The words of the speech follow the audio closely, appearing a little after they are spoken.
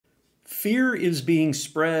Fear is being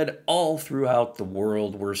spread all throughout the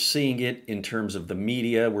world. We're seeing it in terms of the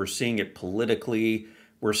media. We're seeing it politically.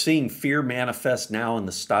 We're seeing fear manifest now in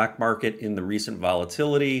the stock market in the recent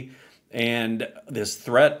volatility and this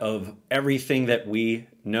threat of everything that we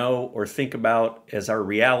know or think about as our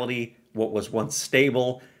reality, what was once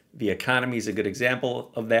stable. The economy is a good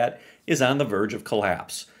example of that, is on the verge of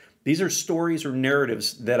collapse. These are stories or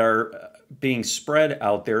narratives that are being spread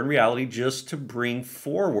out there in reality just to bring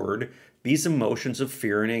forward these emotions of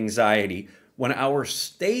fear and anxiety. When our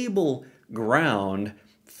stable ground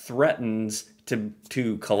threatens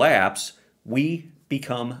to collapse, we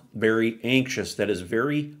become very anxious. That is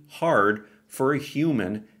very hard for a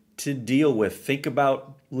human to deal with. Think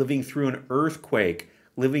about living through an earthquake,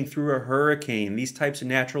 living through a hurricane, these types of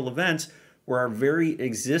natural events where our very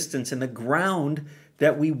existence and the ground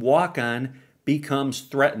that we walk on becomes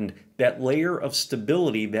threatened. That layer of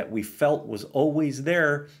stability that we felt was always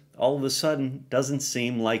there, all of a sudden doesn't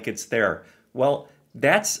seem like it's there. Well,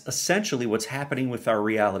 that's essentially what's happening with our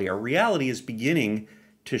reality. Our reality is beginning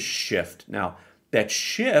to shift. Now, that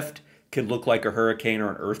shift could look like a hurricane or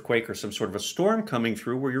an earthquake or some sort of a storm coming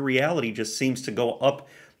through where your reality just seems to go up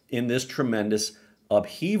in this tremendous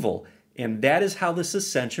upheaval. And that is how this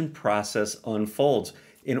ascension process unfolds.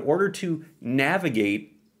 In order to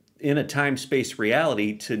navigate in a time-space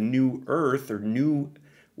reality to new earth or new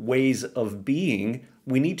ways of being,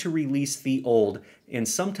 we need to release the old. And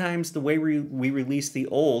sometimes the way we release the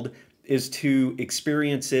old is to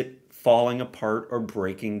experience it falling apart or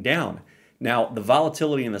breaking down. Now, the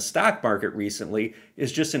volatility in the stock market recently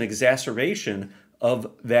is just an exacerbation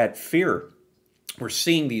of that fear. We're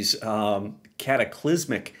seeing these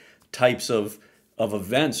cataclysmic types of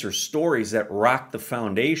events or stories that rock the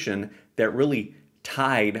foundation that really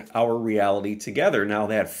tied our reality together. Now,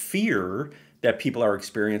 that fear that people are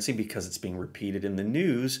experiencing because it's being repeated in the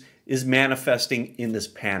news is manifesting in this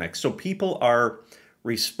panic. So people are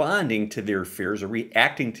responding to their fears or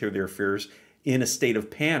reacting to their fears in a state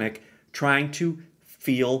of panic, trying to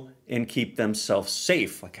feel and keep themselves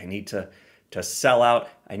safe. Like, I need to sell out.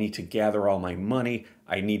 I need to gather all my money.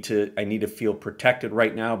 I need to feel protected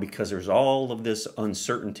right now because there's all of this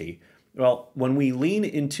uncertainty. Well, when we lean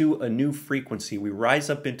into a new frequency, we rise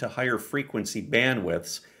up into higher frequency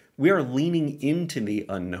bandwidths, we are leaning into the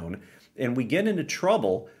unknown. And we get into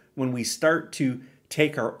trouble when we start to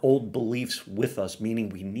take our old beliefs with us, meaning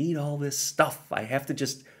we need all this stuff. I have to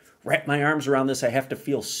just wrap my arms around this. I have to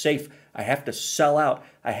feel safe. I have to sell out.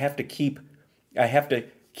 I have to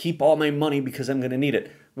keep all my money because I'm going to need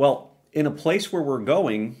it. Well, in a place where we're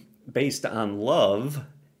going based on love,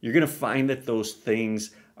 you're going to find that those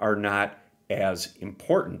things are not as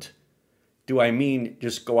important. Do I mean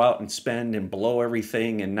just go out and spend and blow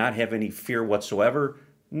everything and not have any fear whatsoever?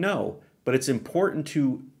 No, but it's important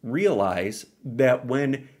to realize that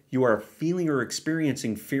when you are feeling or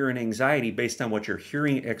experiencing fear and anxiety based on what you're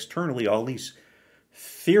hearing externally, all these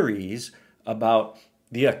theories about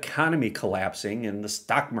the economy collapsing and the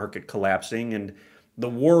stock market collapsing and the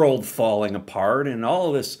world falling apart and all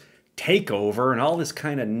of this takeover and all this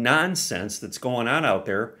kind of nonsense that's going on out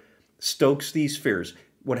there stokes these fears.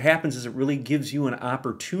 What happens is it really gives you an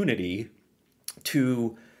opportunity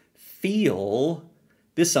to feel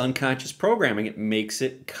this unconscious programming. It makes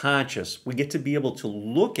it conscious. We get to be able to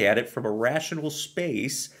look at it from a rational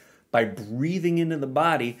space by breathing into the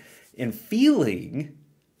body and feeling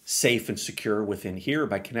safe and secure within here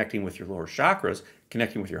by connecting with your lower chakras,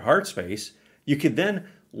 connecting with your heart space. You could then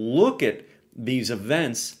look at these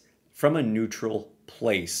events from a neutral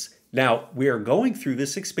place. Now, we are going through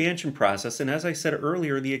this expansion process, and as I said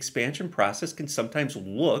earlier, the expansion process can sometimes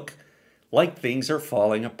look like things are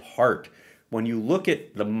falling apart. When you look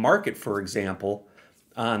at the market, for example,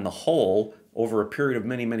 on the whole, over a period of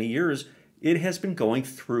many, many years, it has been going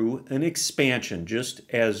through an expansion, just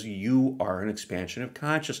as you are an expansion of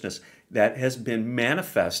consciousness that has been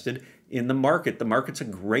manifested in the market. The market's a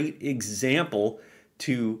great example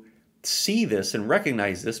to see this and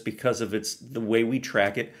recognize this because of the way we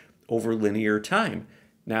track it over linear time.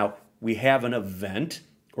 Now, we have an event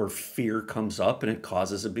or fear comes up and it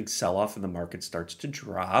causes a big sell-off and the market starts to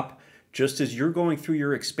drop. Just as you're going through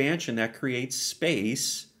your expansion, that creates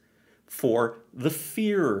space for the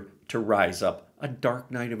fear to rise up, a dark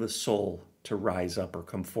night of the soul to rise up or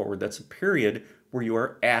come forward. That's a period where you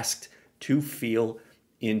are asked to feel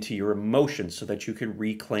into your emotions so that you can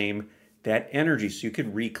reclaim that energy, so you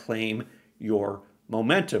can reclaim your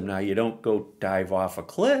momentum. Now, you don't go dive off a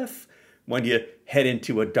cliff when you head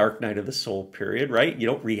into a dark night of the soul period, right? You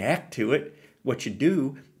don't react to it. What you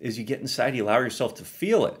do is you get inside, you allow yourself to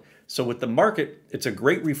feel it. So with the market, it's a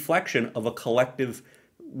great reflection of a collective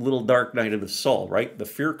little dark night of the soul, right? The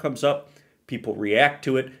fear comes up, people react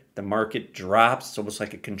to it, the market drops, it's almost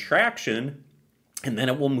like a contraction, and then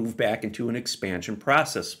it will move back into an expansion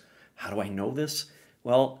process. How do I know this?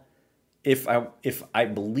 Well, if I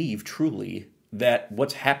believe truly that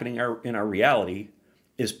what's happening in our reality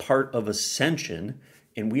is part of ascension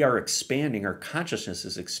and we are expanding, our consciousness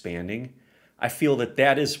is expanding, I feel that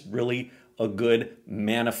that is really a good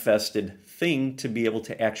manifested thing to be able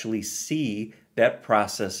to actually see that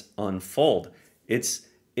process unfold. It's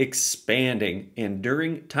expanding, and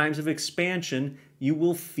during times of expansion, you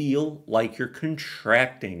will feel like you're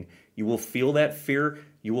contracting. You will feel that fear,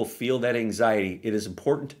 you will feel that anxiety. It is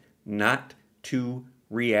important not to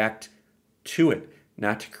react to it,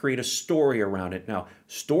 not to create a story around it. Now,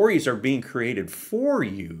 stories are being created for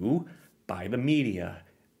you by the media,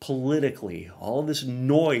 politically, all this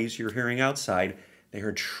noise you're hearing outside. They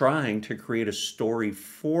are trying to create a story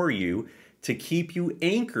for you to keep you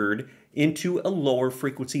anchored into a lower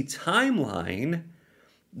frequency timeline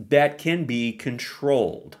that can be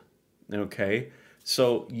controlled. Okay?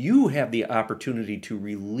 So you have the opportunity to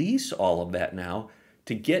release all of that now,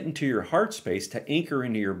 to get into your heart space, to anchor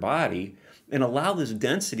into your body, and allow this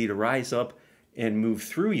density to rise up and move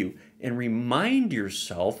through you. And remind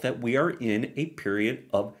yourself that we are in a period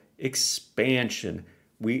of expansion.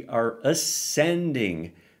 We are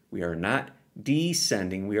ascending. We are not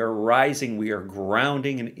descending. We are rising. We are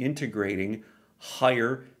grounding and integrating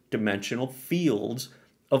higher dimensional fields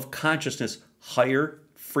of consciousness, higher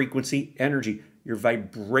frequency energy. Your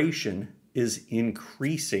vibration is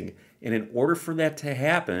increasing. And in order for that to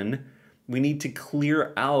happen, we need to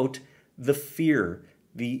clear out the fear,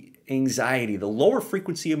 the anxiety, the lower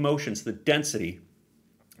frequency emotions, the density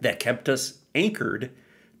that kept us anchored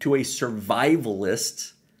to a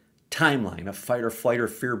survivalist timeline, a fight or flight or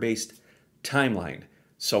fear-based timeline.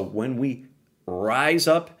 So when we rise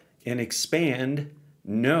up and expand,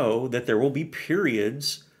 know that there will be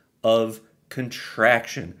periods of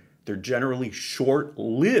contraction. They're generally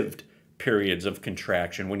short-lived periods of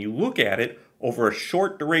contraction. When you look at it over a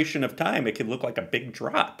short duration of time, it can look like a big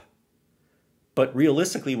drop. But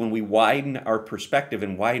realistically, when we widen our perspective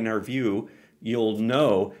and widen our view, you'll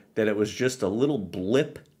know that it was just a little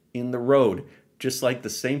blip in the road, just like the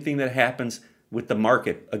same thing that happens with the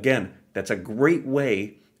market. Again, that's a great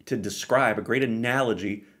way to describe, a great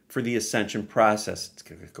analogy for the ascension process. It's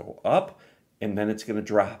going to go up, and then it's going to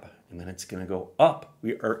drop, and then it's going to go up.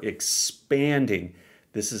 We are expanding.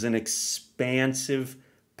 This is an expansive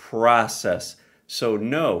process. So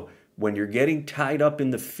know, when you're getting tied up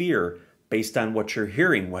in the fear based on what you're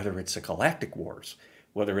hearing, whether it's a galactic wars,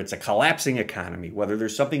 whether it's a collapsing economy, whether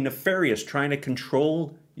there's something nefarious trying to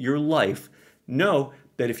control your life, know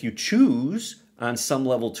that if you choose on some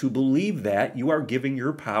level to believe that, you are giving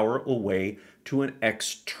your power away to an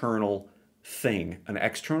external thing, an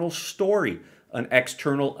external story, an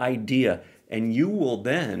external idea. And you will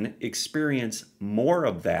then experience more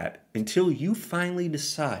of that until you finally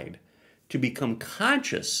decide to become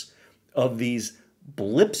conscious of these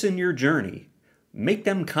blips in your journey. Make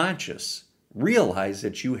them conscious. Realize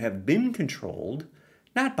that you have been controlled,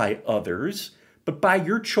 not by others, but by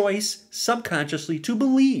your choice subconsciously to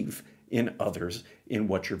believe in others, in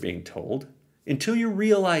what you're being told. Until you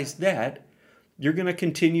realize that, you're going to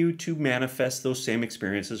continue to manifest those same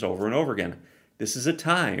experiences over and over again. This is a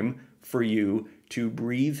time for you to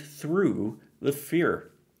breathe through the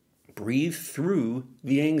fear. Breathe through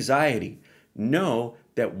the anxiety. Know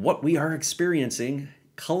that what we are experiencing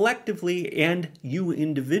collectively and you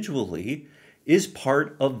individually is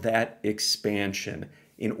part of that expansion.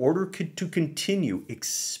 In order to continue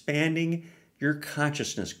expanding your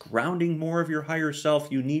consciousness, grounding more of your higher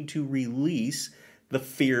self, you need to release the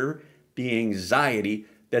fear, the anxiety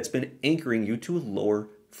that's been anchoring you to a lower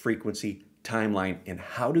frequency timeline. And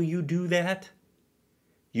how do you do that?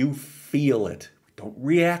 You feel it. Don't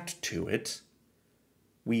react to it.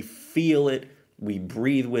 We feel it, we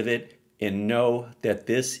breathe with it, and know that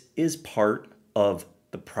this is part of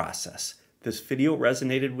the process. If this video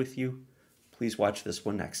resonated with you, please watch this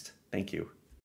one next. Thank you.